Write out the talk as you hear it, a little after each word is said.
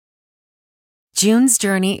June's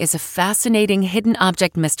Journey is a fascinating hidden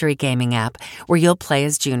object mystery gaming app where you'll play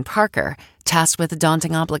as June Parker, tasked with a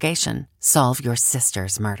daunting obligation: solve your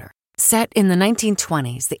sister's murder. Set in the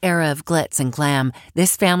 1920s, the era of glitz and glam,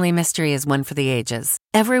 this family mystery is one for the ages.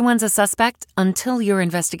 Everyone's a suspect until your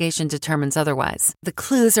investigation determines otherwise. The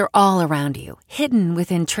clues are all around you, hidden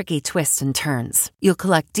within tricky twists and turns. You'll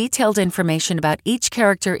collect detailed information about each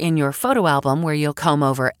character in your photo album, where you'll comb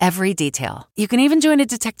over every detail. You can even join a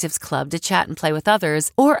detectives club to chat and play with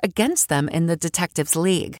others, or against them in the Detectives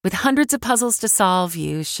League. With hundreds of puzzles to solve,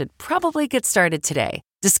 you should probably get started today.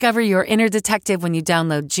 Discover your inner detective when you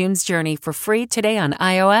download June's Journey for free today on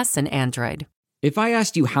iOS and Android. If I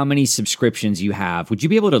asked you how many subscriptions you have, would you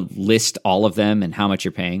be able to list all of them and how much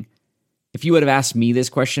you're paying? If you would have asked me this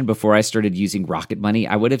question before I started using Rocket Money,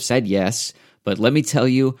 I would have said yes, but let me tell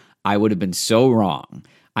you, I would have been so wrong.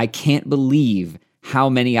 I can't believe how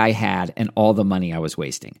many I had and all the money I was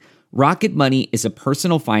wasting. Rocket Money is a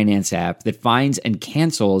personal finance app that finds and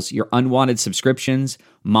cancels your unwanted subscriptions,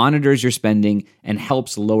 monitors your spending, and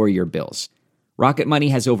helps lower your bills. Rocket Money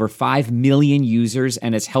has over 5 million users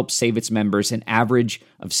and has helped save its members an average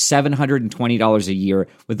of $720 a year,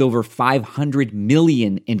 with over 500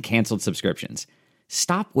 million in canceled subscriptions.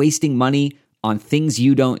 Stop wasting money on things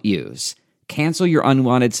you don't use. Cancel your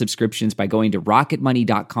unwanted subscriptions by going to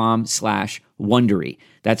rocketmoney.com/Wondery.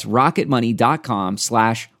 That's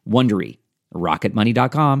rocketmoney.com/Wondery.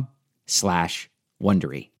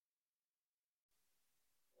 rocketmoney.com/Wondery.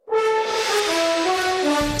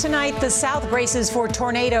 Tonight, the South braces for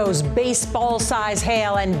tornadoes, baseball-size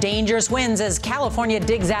hail, and dangerous winds as California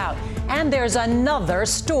digs out. And there's another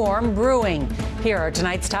storm brewing. Here are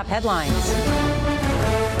tonight's top headlines.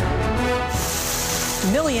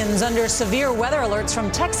 Millions under severe weather alerts from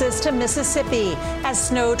Texas to Mississippi as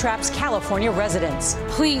snow traps California residents.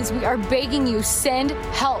 Please, we are begging you, send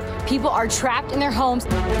help. People are trapped in their homes.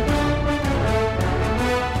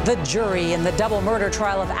 The jury in the double murder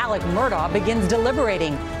trial of Alec Murdaugh begins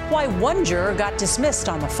deliberating why one juror got dismissed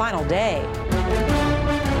on the final day.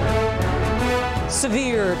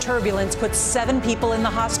 Severe turbulence puts 7 people in the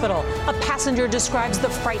hospital. A passenger describes the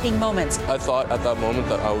frightening moments. I thought at that moment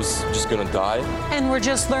that I was just going to die. And we're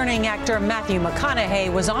just learning actor Matthew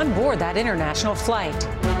McConaughey was on board that international flight.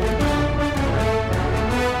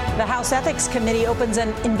 The House Ethics Committee opens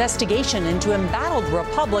an investigation into embattled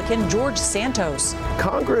Republican George Santos.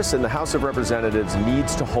 Congress and the House of Representatives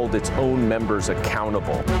needs to hold its own members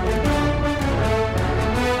accountable.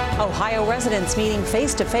 Ohio residents meeting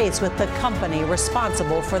face-to-face with the company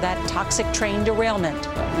responsible for that toxic train derailment.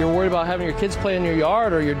 You're worried about having your kids play in your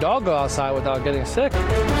yard or your dog go outside without getting sick.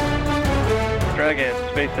 Dragon,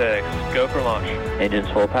 SpaceX, go for launch. Engines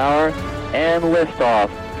full power and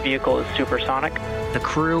liftoff. Vehicle is supersonic. The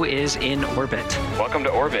crew is in orbit. Welcome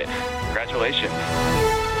to orbit. Congratulations.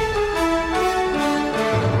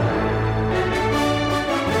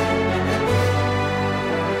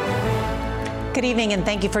 Good evening, and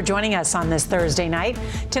thank you for joining us on this Thursday night.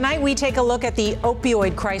 Tonight, we take a look at the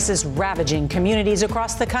opioid crisis ravaging communities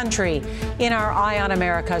across the country. In our Eye on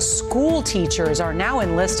America, school teachers are now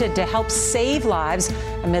enlisted to help save lives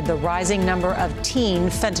amid the rising number of teen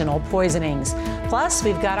fentanyl poisonings. Plus,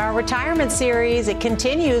 we've got our retirement series. It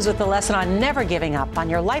continues with the lesson on never giving up on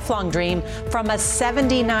your lifelong dream from a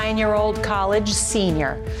 79-year-old college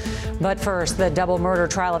senior. But first, the double murder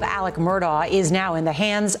trial of Alec Murdaugh is now in the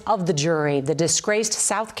hands of the jury. The disgraced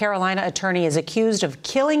South Carolina attorney is accused of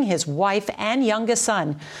killing his wife and youngest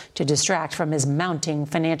son to distract from his mounting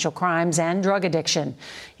financial crimes and drug addiction.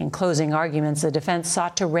 In closing arguments, the defense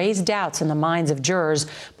sought to raise doubts in the minds of jurors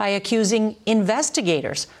by accusing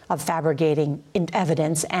investigators of fabricating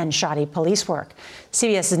evidence and shoddy police work.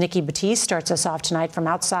 CBS's Nikki Batiste starts us off tonight from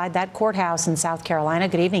outside that courthouse in South Carolina.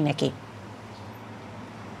 Good evening, Nikki.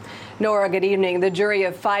 Norah, good evening. The jury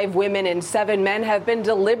of 5 women and 7 men have been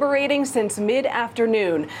deliberating since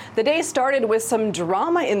mid-afternoon. The day started with some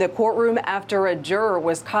drama in the courtroom after a juror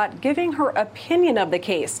was caught giving her opinion of the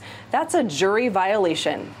case. That's a jury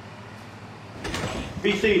violation.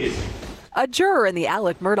 Be seated. A juror in the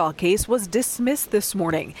Alec Murdaugh case was dismissed this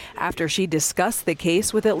morning after she discussed the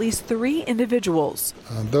case with at least 3 individuals.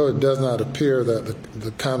 Though it does not appear that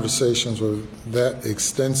the conversations were that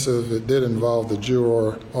extensive, it did involve the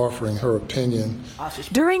juror offering her opinion.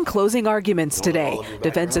 During closing arguments today,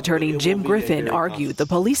 defense attorney Jim Griffin argued the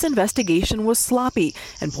police investigation was sloppy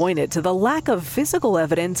and pointed to the lack of physical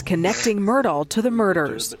evidence connecting Murdaugh to the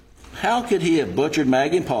murders. How could he have butchered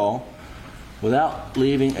Maggie and Paul without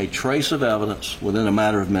leaving a trace of evidence within a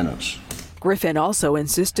matter of minutes? Griffin also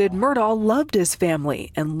insisted Murdaugh loved his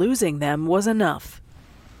family and losing them was enough.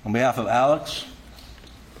 On behalf of Alex,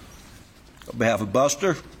 On behalf of Buster,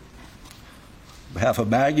 on behalf of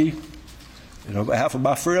Maggie, and on behalf of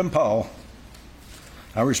my friend Paul,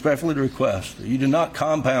 I respectfully request that you do not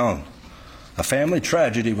compound a family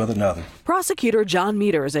tragedy with another. Prosecutor John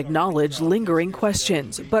Meters acknowledged lingering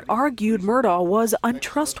questions, but argued Murdaugh was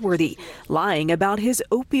untrustworthy, lying about his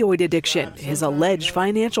opioid addiction, his alleged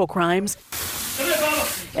financial crimes,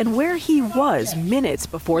 and where he was minutes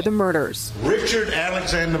before the murders. Richard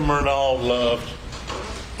Alexander Murdaugh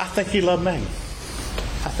I think he loved Maggie.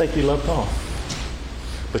 I think he loved Paul.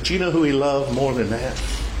 But you know who he loved more than that?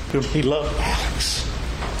 He loved Alex.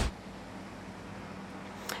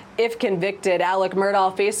 If convicted, Alec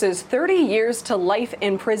Murdaugh faces 30 years to life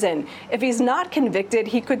in prison. If he's not convicted,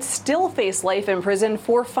 he could still face life in prison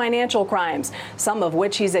for financial crimes, some of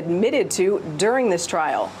which he's admitted to during this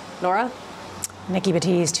trial. Norah? Nikki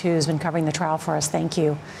Batiste, who's been covering the trial for us, thank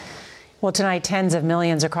you. Well, tonight, tens of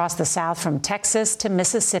millions across the South from Texas to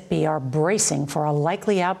Mississippi are bracing for a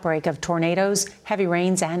likely outbreak of tornadoes, heavy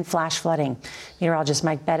rains, and flash flooding. Meteorologist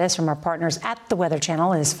Mike Bettis from our partners at the Weather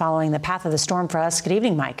Channel is following the path of the storm for us. Good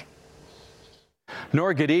evening, Mike.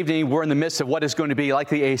 Nora, good evening. We're in the midst of what is going to be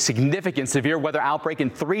likely a significant severe weather outbreak,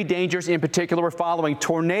 and three dangers in particular. We're following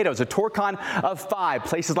tornadoes, a torcon of 5.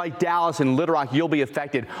 Places like Dallas and Little Rock, you'll be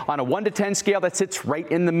affected. On a 1 to 10 scale, that sits right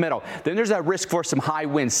in the middle. Then there's a risk for some high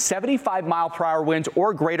winds, 75-mile-per-hour winds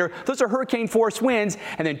or greater. Those are hurricane-force winds,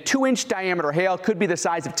 and then 2-inch diameter hail could be the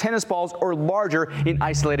size of tennis balls or larger in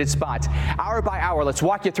isolated spots. Hour by hour, let's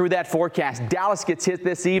walk you through that forecast. Dallas gets hit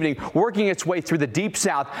this evening, working its way through the deep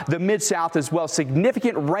south, the mid-south as well.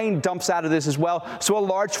 Significant rain dumps out of this as well, so a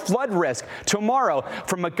large flood risk. Tomorrow,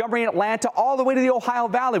 from Montgomery and Atlanta all the way to the Ohio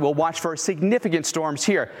Valley, we'll watch for significant storms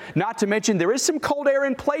here. Not to mention, there is some cold air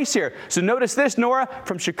in place here. So notice this, Nora,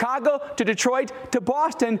 from Chicago to Detroit to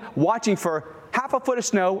Boston, watching for half a foot of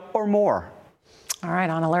snow or more. All right,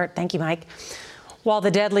 on alert. Thank you, Mike. While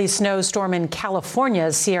the deadly snowstorm in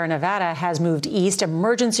California's Sierra Nevada has moved east,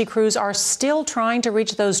 emergency crews are still trying to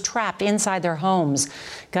reach those trapped inside their homes.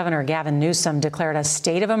 Governor Gavin Newsom declared a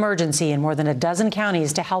state of emergency in more than a dozen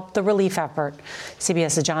counties to help the relief effort.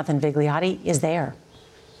 CBS's Jonathan Vigliotti is there.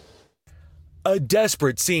 A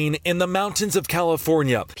desperate scene in the mountains of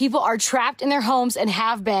California. People are trapped in their homes and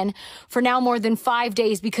have been for now more than 5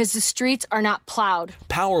 days because the streets are not plowed.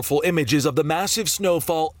 Powerful images of the massive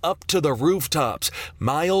snowfall up to the rooftops.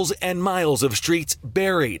 Miles and miles of streets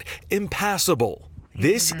buried, impassable.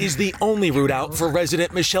 This is the only route out for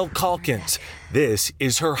resident Michelle Calkins. This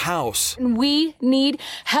is her house. We need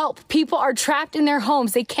help. People are trapped in their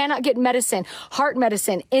homes. They cannot get medicine, heart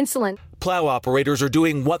medicine, insulin. Plow operators are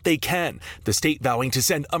doing what they can, the state vowing to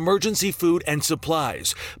send emergency food and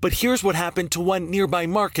supplies. But here's what happened to one nearby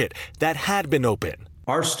market that had been open.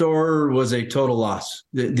 Our store was a total loss.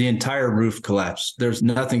 The entire roof collapsed. There's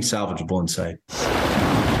nothing salvageable inside.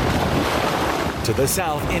 To the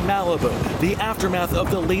south in Malibu, the aftermath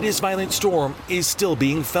of the latest violent storm is still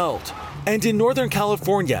being felt. And in Northern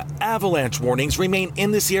California, avalanche warnings remain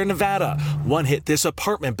in the Sierra Nevada. One hit this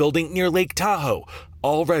apartment building near Lake Tahoe.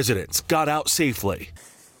 All residents got out safely.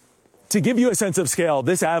 To give you a sense of scale,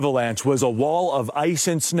 this avalanche was a wall of ice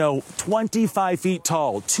and snow 25 feet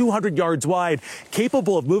tall, 200 yards wide,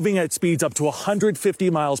 capable of moving at speeds up to 150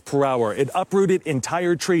 miles per hour. It uprooted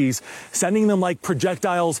entire trees, sending them like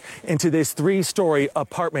projectiles into this 3-story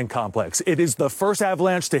apartment complex. It is the first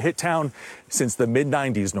avalanche to hit town since the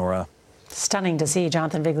mid-90s, Nora. Stunning to see.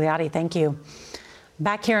 Jonathan Vigliotti, thank you.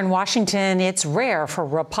 Back here in Washington, it's rare for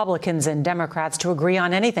Republicans and Democrats to agree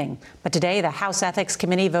on anything. But today, the House Ethics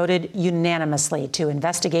Committee voted unanimously to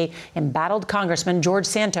investigate embattled Congressman George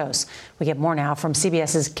Santos. We get more now from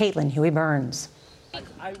CBS's Caitlin Huey-Burns.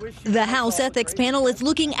 The House Ethics Panel is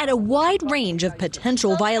looking at a wide range of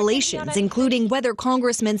potential violations, including whether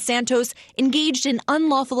Congressman Santos engaged in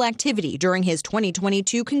unlawful activity during his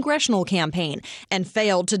 2022 congressional campaign and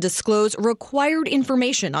failed to disclose required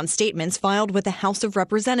information on statements filed with the House of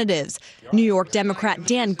Representatives. New York Democrat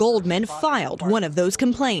Dan Goldman filed one of those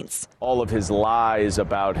complaints. All of his lies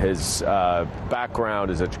about his background,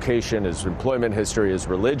 his education, his employment history, his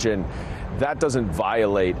religion, that doesn't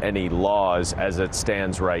violate any laws as it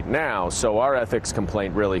stands right now. So our ethics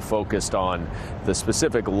complaint really focused on the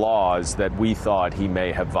specific laws that we thought he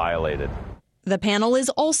may have violated. The panel is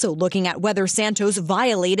also looking at whether Santos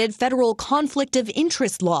violated federal conflict of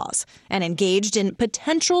interest laws and engaged in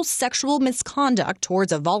potential sexual misconduct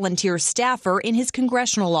towards a volunteer staffer in his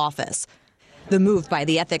congressional office. The move by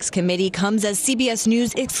the Ethics Committee comes as CBS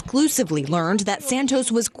News exclusively learned that Santos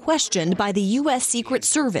was questioned by the U.S. Secret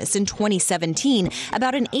Service in 2017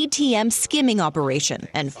 about an ATM skimming operation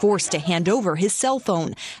and forced to hand over his cell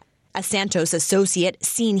phone. A Santos associate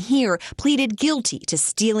seen here pleaded guilty to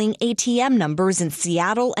stealing ATM numbers in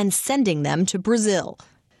Seattle and sending them to Brazil.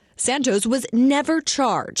 Santos was never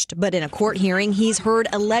charged, but in a court hearing, he's heard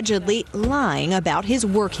allegedly lying about his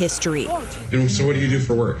work history. So what do you do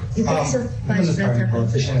for work? I'm a party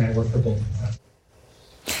politician and I work for Goldman.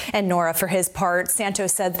 And Norah, for his part,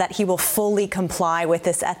 Santos said that he will fully comply with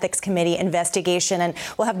this ethics committee investigation and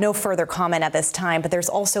will have no further comment at this time. But there's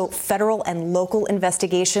also federal and local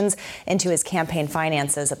investigations into his campaign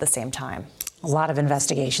finances at the same time. A lot of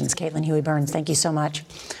investigations. Caitlin Huey-Burns, thank you so much.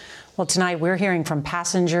 Well, tonight we're hearing from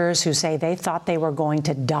passengers who say they thought they were going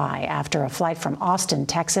to die after a flight from Austin,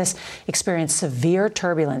 Texas, experienced severe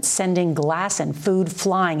turbulence, sending glass and food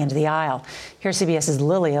flying into the aisle. Here's CBS's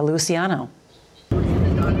Lilia Luciano.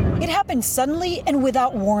 It happened suddenly and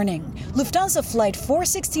without warning. Lufthansa Flight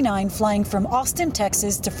 469 flying from Austin,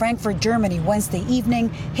 Texas to Frankfurt, Germany Wednesday evening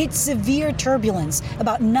hit severe turbulence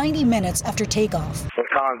about 90 minutes after takeoff.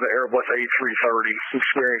 Lufthansa Airbus A330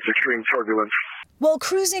 experienced extreme turbulence. While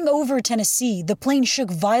cruising over Tennessee, the plane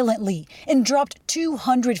shook violently and dropped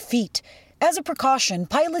 200 feet. As a precaution,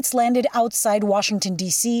 pilots landed outside Washington,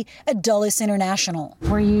 D.C. at Dulles International.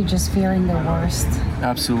 Were you just fearing the worst?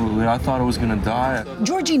 Absolutely. I thought I was going to die.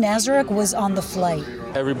 Georgie Nazarek was on the flight.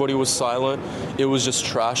 Everybody was silent. It was just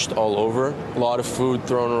trashed all over. A lot of food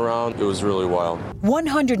thrown around. It was really wild.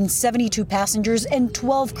 172 passengers and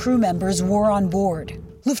 12 crew members were on board.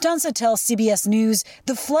 Lufthansa tells CBS News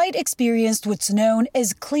the flight experienced what's known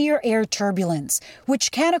as clear air turbulence,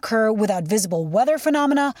 which can occur without visible weather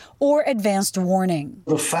phenomena or advanced warning.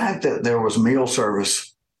 The fact that there was meal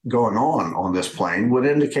service going on this plane would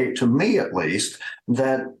indicate to me, at least,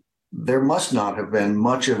 that there must not have been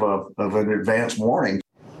much of an advance warning.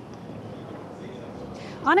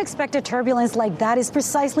 Unexpected turbulence like that is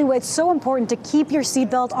precisely why it's so important to keep your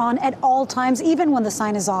seatbelt on at all times, even when the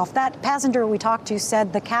sign is off. That passenger we talked to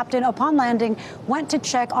said the captain, upon landing, went to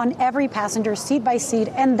check on every passenger seat by seat.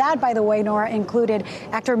 And that, by the way, Norah, included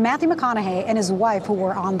actor Matthew McConaughey and his wife who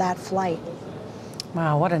were on that flight.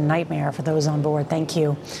 Wow, what a nightmare for those on board. Thank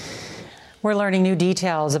you. We're learning new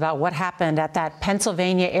details about what happened at that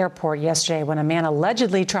Pennsylvania airport yesterday when a man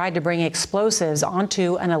allegedly tried to bring explosives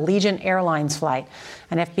onto an Allegiant Airlines flight.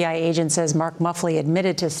 An FBI agent says Mark Muffley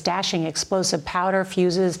admitted to stashing explosive powder,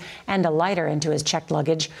 fuses, and a lighter into his checked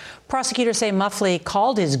luggage. Prosecutors say Muffley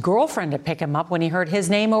called his girlfriend to pick him up when he heard his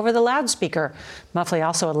name over the loudspeaker. Muffley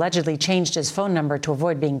also allegedly changed his phone number to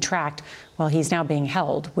avoid being tracked. Well, he's now being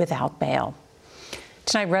held without bail.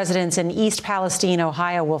 Tonight, residents in East Palestine,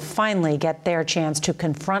 Ohio, will finally get their chance to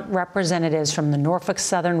confront representatives from the Norfolk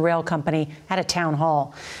Southern Rail Company at a town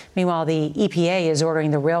hall. Meanwhile, the EPA is ordering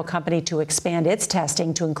the rail company to expand its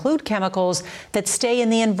testing to include chemicals that stay in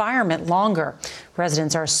the environment longer.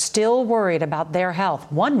 Residents are still worried about their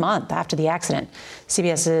health 1 month after the accident.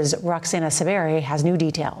 CBS's Roxana Saberi has new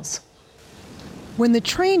details. When the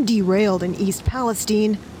train derailed in East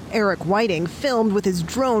Palestine, Eric Whiting filmed with his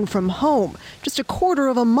drone from home, just a quarter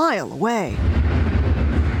of a mile away.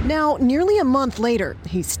 Now, nearly a month later,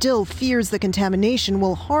 he still fears the contamination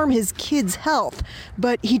will harm his kids' health,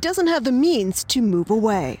 but he doesn't have the means to move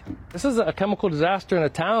away. This is a chemical disaster in a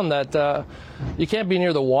town that you can't be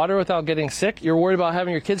near the water without getting sick. You're worried about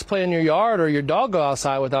having your kids play in your yard or your dog go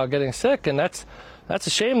outside without getting sick, and that's a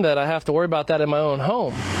shame that I have to worry about that in my own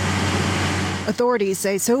home. Authorities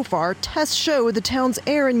say so far, tests show the town's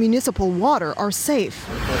air and municipal water are safe.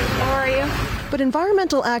 How are you? But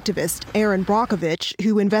environmental activist Aaron Brockovich,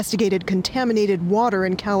 who investigated contaminated water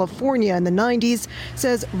in California in the 90s,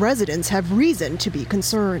 says residents have reason to be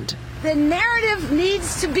concerned. The narrative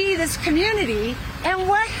needs to be this community, and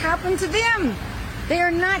what happened to them? They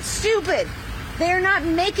are not stupid. They are not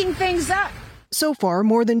making things up. So far,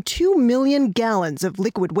 more than 2 million gallons of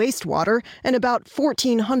liquid wastewater and about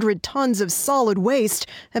 1,400 tons of solid waste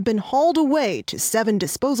have been hauled away to 7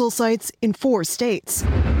 disposal sites in 4 states.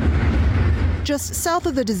 Just south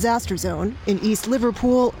of the disaster zone, in East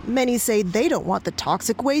Liverpool, many say they don't want the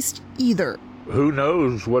toxic waste either. Who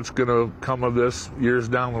knows what's going to come of this years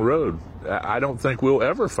down the road? I don't think we'll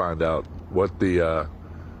ever find out what the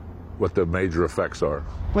major effects are.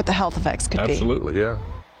 What the health effects could be. Absolutely, yeah.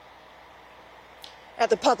 At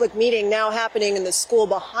the public meeting now happening in the school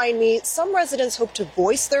behind me, some residents hope to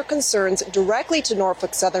voice their concerns directly to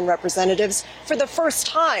Norfolk Southern representatives for the first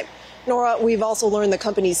time. Norah, we've also learned the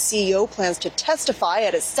company's CEO plans to testify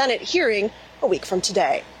at a Senate hearing a week from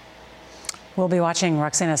today. We'll be watching.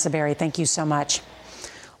 Roxana Saberi, thank you so much.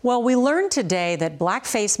 Well, we learned today that black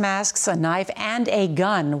face masks, a knife, and a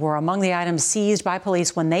gun were among the items seized by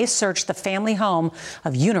police when they searched the family home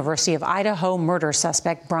of University of Idaho murder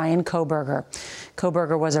suspect Brian Kohberger.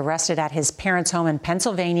 Kohberger was arrested at his parents' home in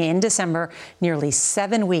Pennsylvania in December, nearly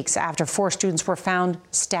 7 weeks after 4 students were found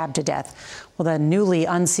stabbed to death. Well, the newly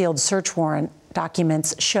unsealed search warrant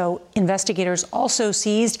documents show investigators also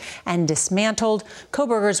seized and dismantled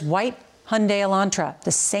Kohberger's white Hyundai Elantra,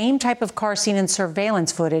 the same type of car seen in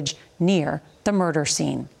surveillance footage near the murder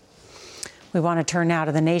scene. We want to turn now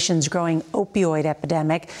to the nation's growing opioid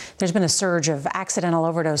epidemic. There's been a surge of accidental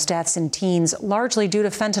overdose deaths in teens, largely due to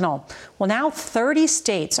fentanyl. Well, now 30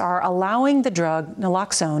 states are allowing the drug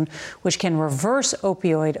naloxone, which can reverse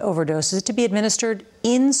opioid overdoses, to be administered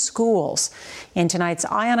in schools. In tonight's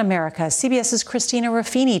Eye on America, CBS's Christina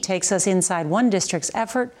Ruffini takes us inside one district's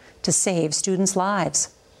effort to save students'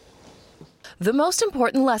 lives. The most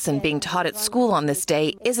important lesson being taught at school on this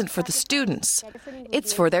day isn't for the students.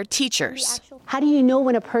 It's for their teachers. How do you know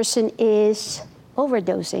when a person is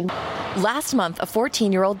overdosing? Last month, a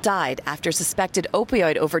 14-year-old died after suspected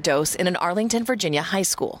opioid overdose in an Arlington, Virginia high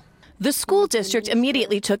school. The school district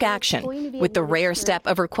immediately took action with the rare step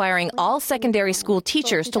of requiring all secondary school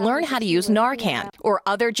teachers to learn how to use Narcan or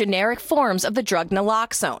other generic forms of the drug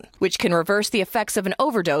naloxone, which can reverse the effects of an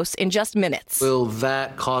overdose in just minutes. Will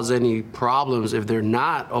that cause any problems if they're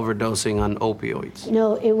not overdosing on opioids?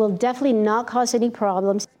 No, it will definitely not cause any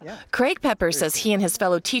problems. Craig Pepper says he and his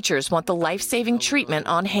fellow teachers want the life-saving treatment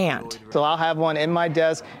on hand. So I'll have one in my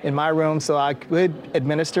desk, in my room, so I could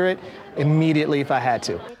administer it immediately if I had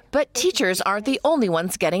to. But teachers aren't the only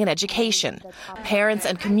ones getting an education. Parents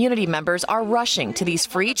and community members are rushing to these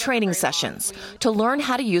free training sessions to learn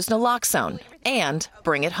how to use naloxone and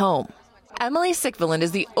bring it home. Emily Sickvilland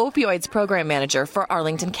is the opioids program manager for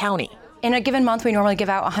Arlington County. In a given month, we normally give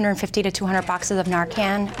out 150 to 200 boxes of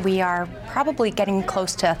Narcan. We are probably getting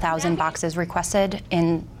close to 1,000 boxes requested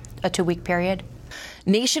in a 2-week period.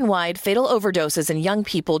 Nationwide, fatal overdoses in young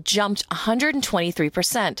people jumped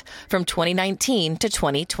 123% from 2019 to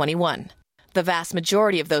 2021. The vast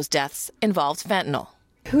majority of those deaths involved fentanyl.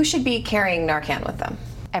 Who should be carrying Narcan with them?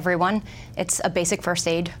 Everyone. It's a basic first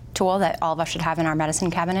aid tool that all of us should have in our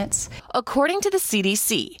medicine cabinets. According to the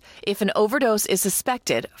CDC, if an overdose is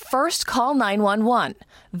suspected, first call 911,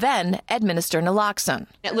 then administer naloxone.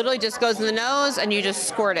 It literally just goes in the nose and you just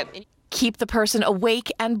squirt it. Keep the person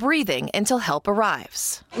awake and breathing until help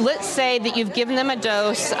arrives. Let's say that you've given them a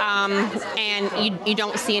dose and you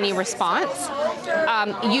don't see any response.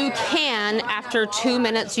 You can, after 2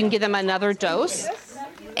 minutes, you can give them another dose.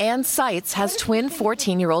 Ann Seitz has twin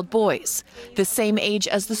 14-year-old boys, the same age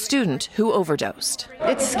as the student who overdosed.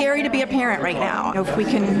 It's scary to be a parent right now. If we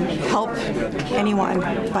can help anyone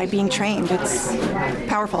by being trained, it's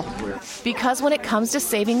powerful. Because when it comes to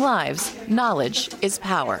saving lives, knowledge is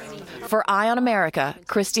power. For Eye on America,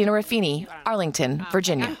 Christina Ruffini, Arlington,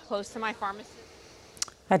 Virginia. I'm close to my pharmacy.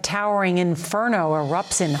 A towering inferno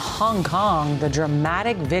erupts in Hong Kong. The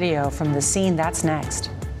dramatic video from the scene, that's next.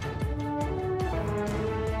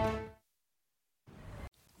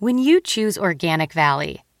 When you choose Organic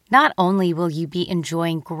Valley, not only will you be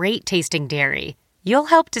enjoying great tasting dairy, you'll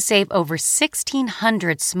help to save over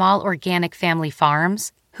 1,600 small organic family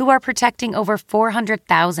farms who are protecting over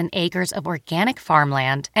 400,000 acres of organic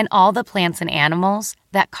farmland and all the plants and animals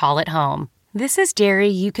that call it home. This is dairy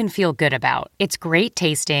you can feel good about. It's great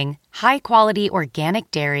tasting, high-quality organic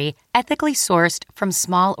dairy, ethically sourced from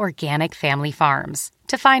small organic family farms.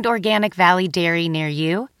 To find Organic Valley Dairy near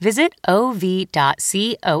you, visit ov.coop.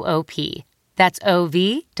 That's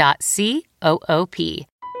ov.coop.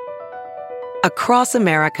 Across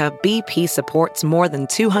America, BP supports more than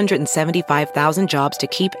 275,000 jobs to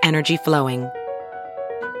keep energy flowing.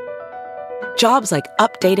 Jobs like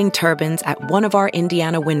updating turbines at one of our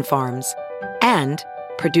Indiana wind farms and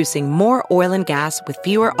producing more oil and gas with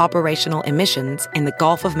fewer operational emissions in the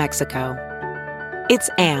Gulf of Mexico.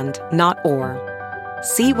 It's and, not or.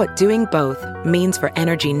 See what doing both means for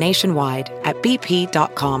energy nationwide at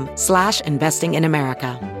bp.com/investing in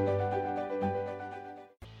America.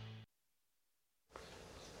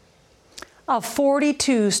 A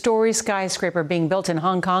 42-story skyscraper being built in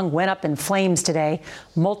Hong Kong went up in flames today.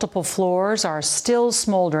 Multiple floors are still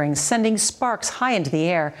smoldering, sending sparks high into the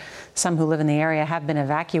air. Some who live in the area have been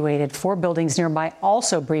evacuated. 4 buildings nearby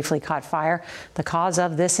also briefly caught fire. The cause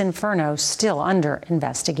of this inferno still under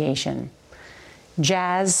investigation.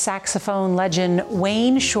 Jazz saxophone legend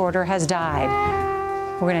Wayne Shorter has died.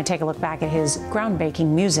 We're going to take a look back at his groundbreaking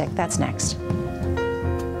music. That's next.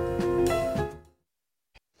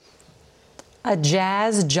 A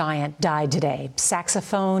jazz giant died today.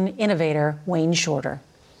 Saxophone innovator Wayne Shorter.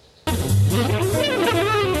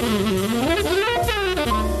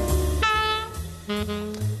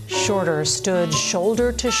 Shorter stood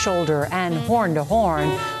shoulder to shoulder and horn to horn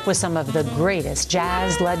with some of the greatest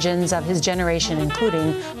jazz legends of his generation,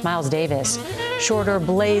 including Miles Davis. Shorter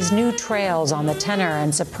blazed new trails on the tenor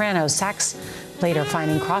and soprano sax, later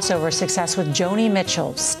finding crossover success with Joni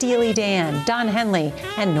Mitchell, Steely Dan, Don Henley,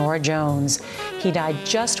 and Norah Jones. He died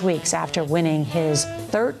just weeks after winning his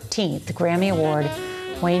 13th Grammy Award.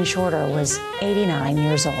 Wayne Shorter was 89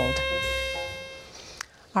 years old.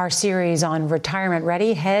 Our series on Retirement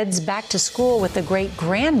Ready heads back to school with the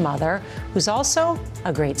great-grandmother, who's also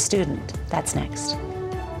a great student. That's next.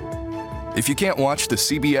 If you can't watch the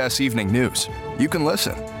CBS Evening News, you can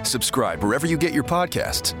listen. Subscribe wherever you get your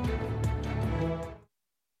podcasts.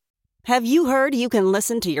 Have you heard you can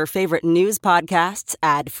listen to your favorite news podcasts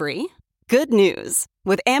ad-free? Good news!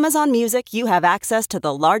 With Amazon Music, you have access to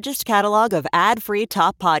the largest catalog of ad-free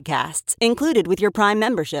top podcasts included with your Prime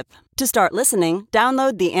membership. To start listening,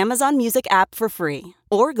 download the Amazon Music app for free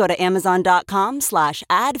or go to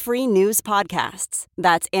amazon.com/ad-free news podcasts.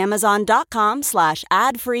 That's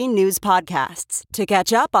amazon.com/ad-free news podcasts to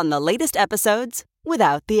catch up on the latest episodes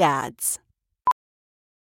without the ads.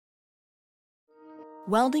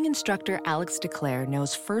 Welding instructor Alex DeClaire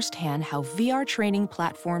knows firsthand how VR training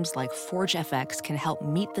platforms like ForgeFX can help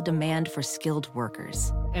meet the demand for skilled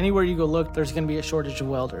workers. Anywhere you go look, there's going to be a shortage of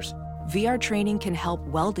welders. VR training can help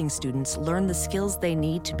welding students learn the skills they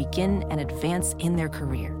need to begin and advance in their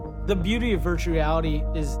career. The beauty of virtual reality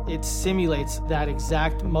is it simulates that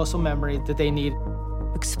exact muscle memory that they need.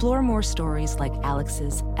 Explore more stories like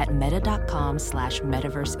Alex's at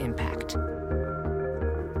meta.com/metaverseimpact.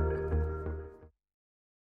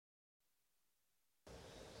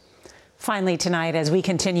 Finally tonight, as we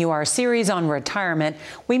continue our series on retirement,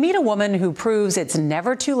 we meet a woman who proves it's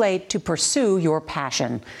never too late to pursue your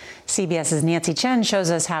passion. CBS's Nancy Chen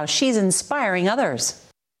shows us how she's inspiring others.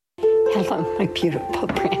 Hello, my beautiful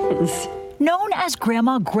friends. Known as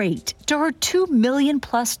Grandma Great to her 2 million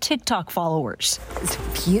plus TikTok followers. It's a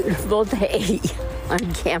beautiful day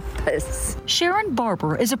on campus. Sharon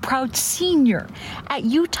Barber is a proud senior at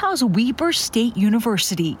Utah's Weber State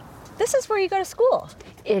University. This is where you go to school.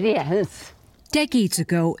 It is. Decades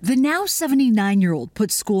ago, the now 79-year-old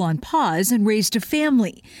put school on pause and raised a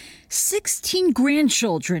family. 16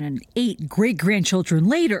 grandchildren and 8 great-grandchildren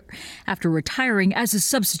later, after retiring as a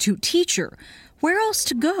substitute teacher. Where else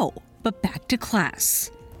to go but back to class?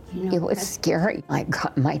 It was scary. I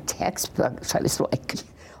got my textbooks. I was like,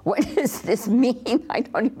 what does this mean? I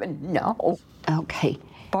don't even know. Okay.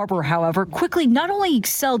 Barbara, however, quickly not only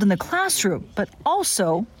excelled in the classroom, but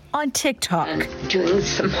also on TikTok. I'm doing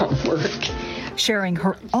some homework. Sharing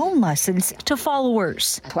her own lessons to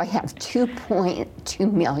followers. So I have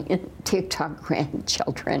 2.2 million TikTok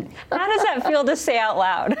grandchildren. How does that feel to say out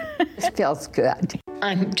loud? It feels good.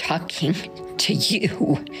 I'm talking to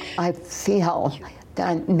you. I feel that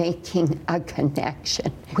I'm making a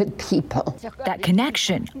connection with people. That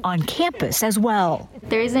connection on campus as well.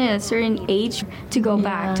 There isn't a certain age to go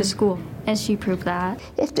back to school, and she proved that.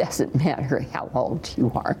 It doesn't matter how old you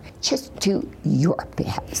are, just do your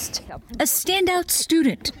best. A standout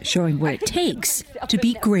student showing what it takes to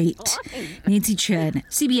be great. Nancy Chen,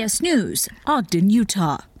 CBS News, Ogden,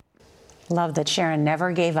 Utah. Love that Sharon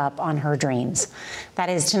never gave up on her dreams. That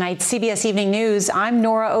is tonight's CBS Evening News. I'm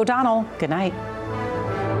Norah O'Donnell. Good night.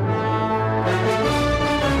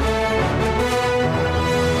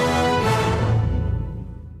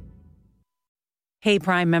 Hey,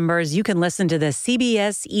 Prime members, you can listen to the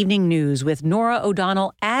CBS Evening News with Norah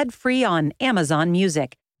O'Donnell ad-free on Amazon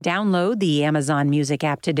Music. Download the Amazon Music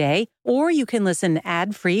app today, or you can listen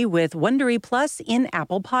ad-free with Wondery Plus in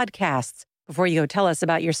Apple Podcasts. Before you go, tell us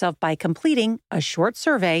about yourself by completing a short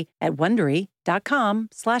survey at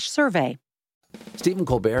Wondery.com/survey. Stephen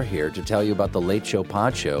Colbert here to tell you about the Late Show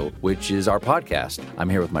Pod Show, which is our podcast. I'm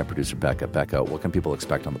here with my producer, Becca. Becca, what can people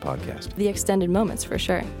expect on the podcast? The extended moments, for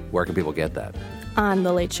sure. Where can people get that? On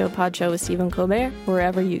the Late Show Pod Show with Stephen Colbert,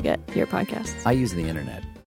 wherever you get your podcasts. I use the internet.